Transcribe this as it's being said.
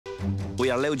We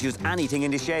are allowed to use anything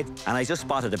in the shed, and I just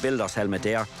spotted a builder's helmet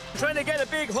there. I'm trying to get a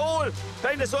big hole,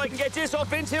 kind of so I can get this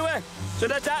up into it, so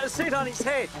that that'll sit on his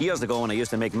head. Years ago, when I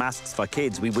used to make masks for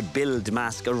kids, we would build the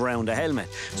mask around a helmet.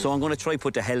 So I'm going to try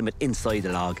put the helmet inside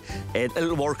the log.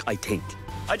 It'll work, I think.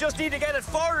 I just need to get it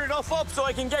far enough up so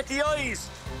I can get the eyes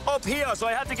up here, so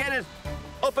I have to get it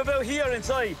up about here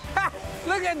inside. Ha!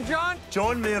 Look at John.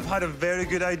 John may have had a very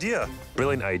good idea.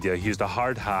 Brilliant idea. He used a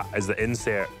hard hat as the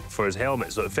insert for his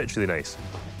helmet, so it fits really nice.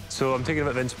 So I'm taking a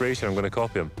bit of inspiration. I'm going to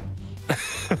copy him.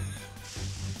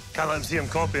 Can't let him see him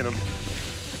copying him.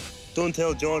 Don't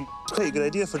tell John. It's quite a good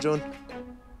idea for John.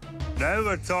 Now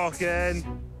we're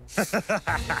talking.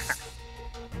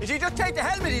 Did he just take the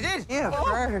helmet? He did? Yeah, of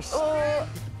course.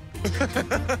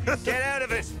 Get out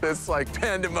of it. It's like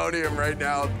pandemonium right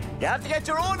now. You have to get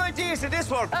your own ideas to this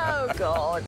one. Oh, God.